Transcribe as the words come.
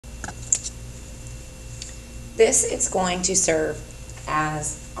This is going to serve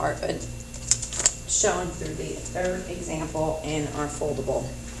as our shown through the third example in our foldable.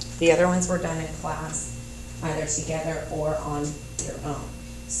 The other ones were done in class, either together or on your own.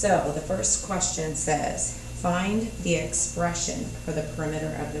 So the first question says, find the expression for the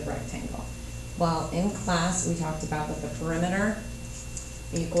perimeter of the rectangle. Well, in class we talked about that the perimeter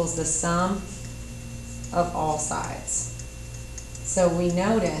equals the sum of all sides. So we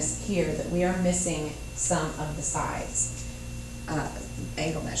notice here that we are missing some of the sides.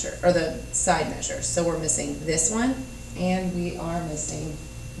 Angle measure, or the side measure. So we're missing this one, and we are missing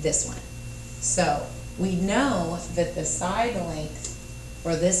this one. So we know that the side length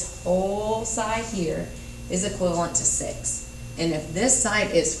for this whole side here is equivalent to 6. And if this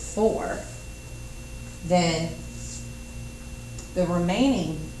side is 4, then the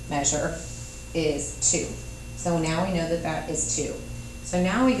remaining measure is 2. So now we know that that is 2. So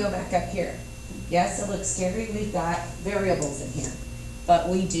now we go back up here. Yes, it looks scary. We've got variables in here. But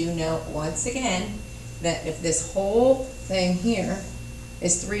we do know, once again, that if this whole thing here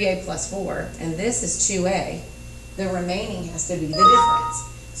is 3a plus 4, and this is 2a, the remaining has to be the difference.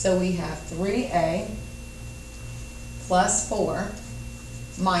 So we have 3a plus 4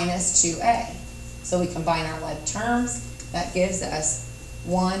 minus 2a. So we combine our like terms. That gives us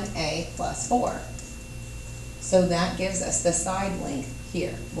 1a plus 4. So that gives us the side length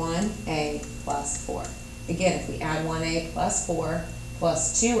here, 1a plus 4. Again, if we add 1a plus 4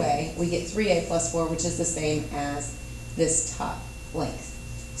 plus 2a, we get 3a plus 4, which is the same as this top length.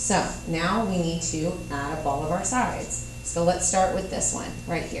 So now we need to add up all of our sides. So let's start with this one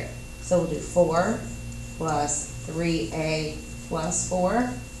right here. So we'll do 4 plus 3a plus 4,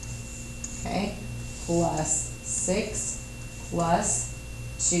 okay, plus 6 plus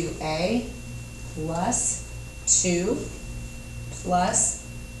 2a plus 2 plus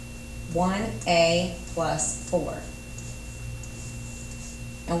 1a plus 4.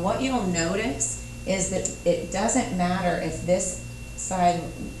 And what you'll notice is that it doesn't matter if this side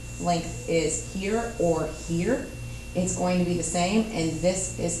length is here or here, it's going to be the same, and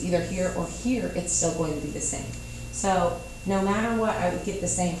this is either here or here, it's still going to be the same. So no matter what, I would get the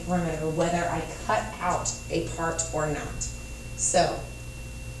same perimeter whether I cut out a part or not. So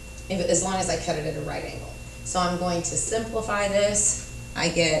as long as I cut it at a right angle. So I'm going to simplify this.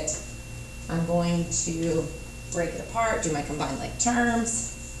 I'm going to break it apart, do my combined like terms.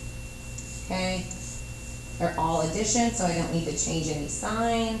 Okay, they're all addition, so I don't need to change any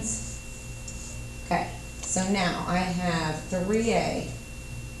signs. Okay, so now I have 3a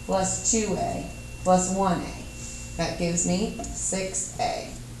plus 2a plus 1a. That gives me 6a.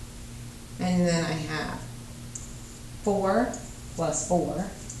 And then I have 4 plus 4,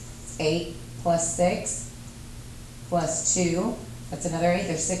 8 plus 6 plus 2, that's another 8,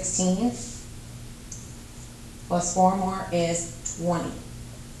 there's 16. Plus 4 more is 20.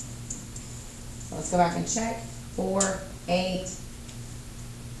 So let's go back and check. 4, 8,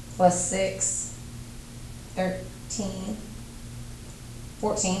 plus 6, 13,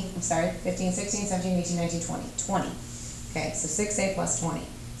 14, I'm sorry, 15, 16, 17, 18, 19, 20. 20. Okay, so 6a plus 20.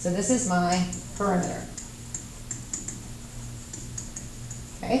 So this is my perimeter.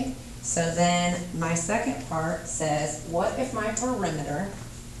 Okay, so then my second part says, what if my perimeter,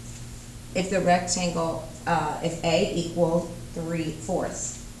 if the rectangle, if a equaled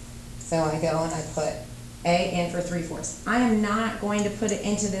 3/4. So I go and I put a in for 3/4. I am not going to put it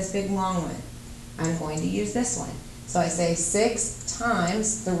into this big long one. I'm going to use this one. So I say 6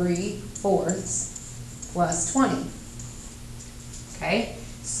 times 3/4 plus 20. Okay,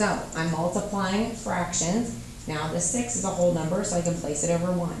 so I'm multiplying fractions. Now the 6 is a whole number, so I can place it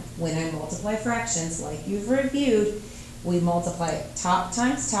over 1. When I multiply fractions, like you've reviewed, we multiply top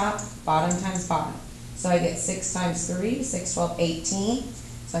times top, bottom times bottom. So I get 6 times 3, 6, 12, 18.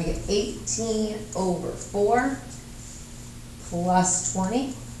 So I get 18 over 4 plus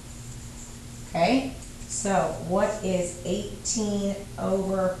 20. Okay, so what is 18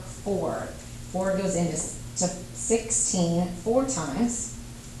 over 4? 4 goes into 16 4 times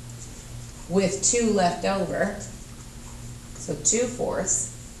with 2 left over. So 2/4,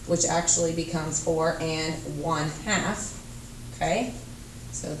 which actually becomes 4 and 1/2. Okay,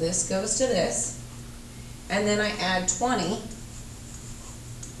 so this goes to this. And then I add 20.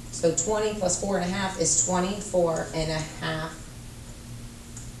 So 20 plus 4.5 is 24.5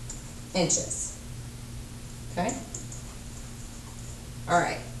 inches. Okay? All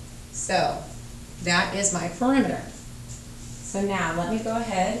right, so that is my perimeter. So now let me go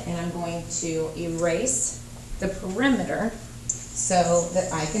ahead and I'm going to erase the perimeter so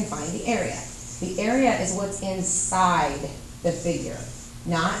that I can find the area. The area is what's inside the figure,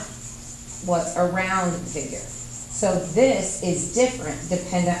 not what's around the figure. So this is different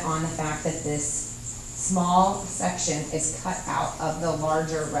dependent on the fact that this small section is cut out of the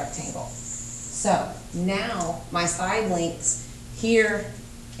larger rectangle. So now my side lengths here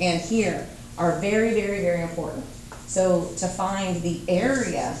and here are very, very, very important. So to find the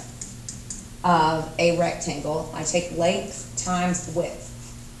area of a rectangle, I take length times width,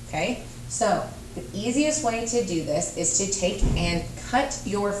 okay? So the easiest way to do this is to take and cut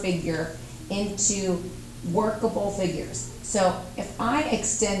your figure into workable figures. So if I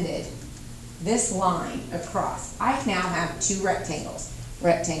extended this line across, I now have two rectangles,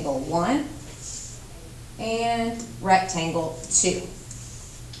 rectangle 1 and rectangle 2,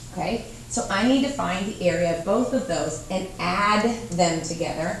 okay? So I need to find the area of both of those and add them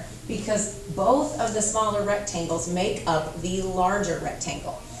together because both of the smaller rectangles make up the larger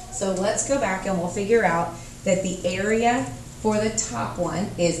rectangle. So let's go back and we'll figure out that the area for the top one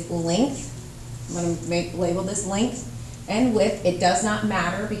is length. I'm going to label this length and width. It does not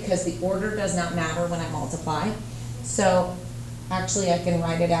matter because the order does not matter when I multiply. So actually I can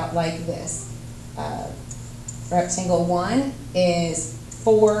write it out like this. Rectangle 1 is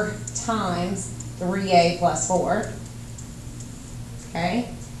 4 times 3a plus 4. Okay?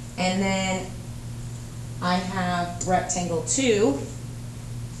 And then I have rectangle 2,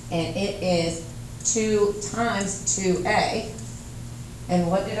 and it is 2 times 2a.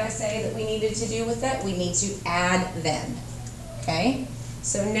 And what did I say that we needed to do with that? We need to add them. Okay?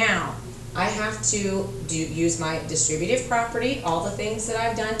 So now I have to use my distributive property, all the things that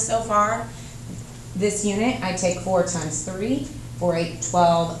I've done so far. This unit, I take 4 times 3 for a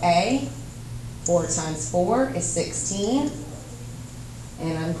 12a. 4 times 4 is 16.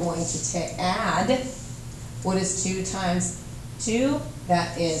 And I'm going to add, what is 2 times 2?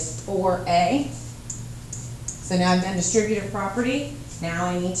 That is 4a. So now I've done distributive property. Now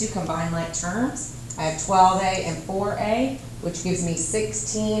I need to combine like terms. I have 12a and 4a, which gives me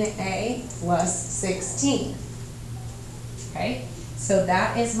 16a plus 16. Okay, so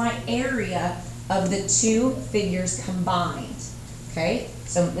that is my area of the two figures combined. Okay,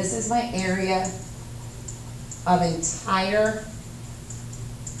 so this is my area of entire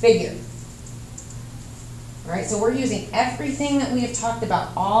figure. All right, so we're using everything that we have talked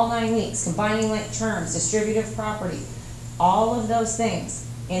about all 9 weeks, combining like terms, distributive property, all of those things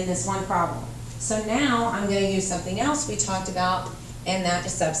in this one problem. So now I'm going to use something else we talked about, and that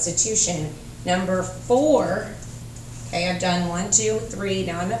is substitution. Number 4, okay, I've done 1, 2, 3,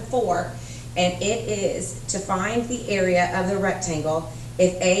 now I'm at 4, and it is to find the area of the rectangle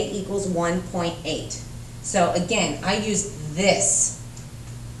if A equals 1.8. So again, I use this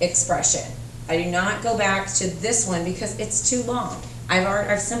expression. I do not go back to this one because it's too long.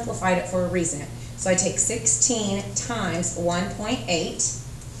 I've simplified it for a reason. So I take 16 times 1.8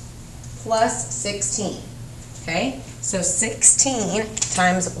 plus 16. Okay, so 16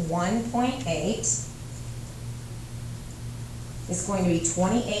 times 1.8 is going to be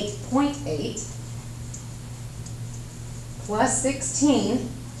 28.8 plus 16.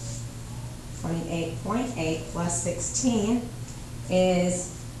 28.8 plus 16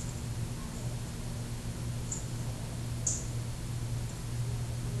 is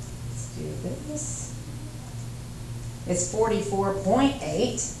this. It's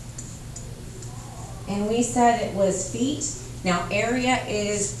 44.8, and we said it was feet. Now area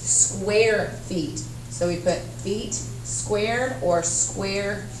is square feet, so we put feet squared or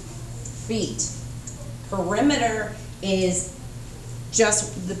square feet. Perimeter is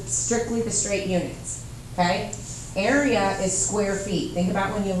just strictly the straight units. Okay, area is square feet. Think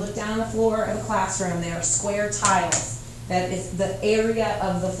about when you look down the floor of a classroom, there are square tiles. That is the area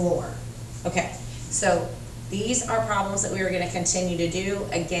of the floor. Okay, so these are problems that we are going to continue to do.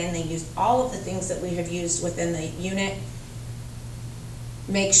 Again, they use all of the things that we have used within the unit.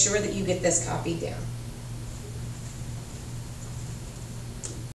 Make sure that you get this copied down.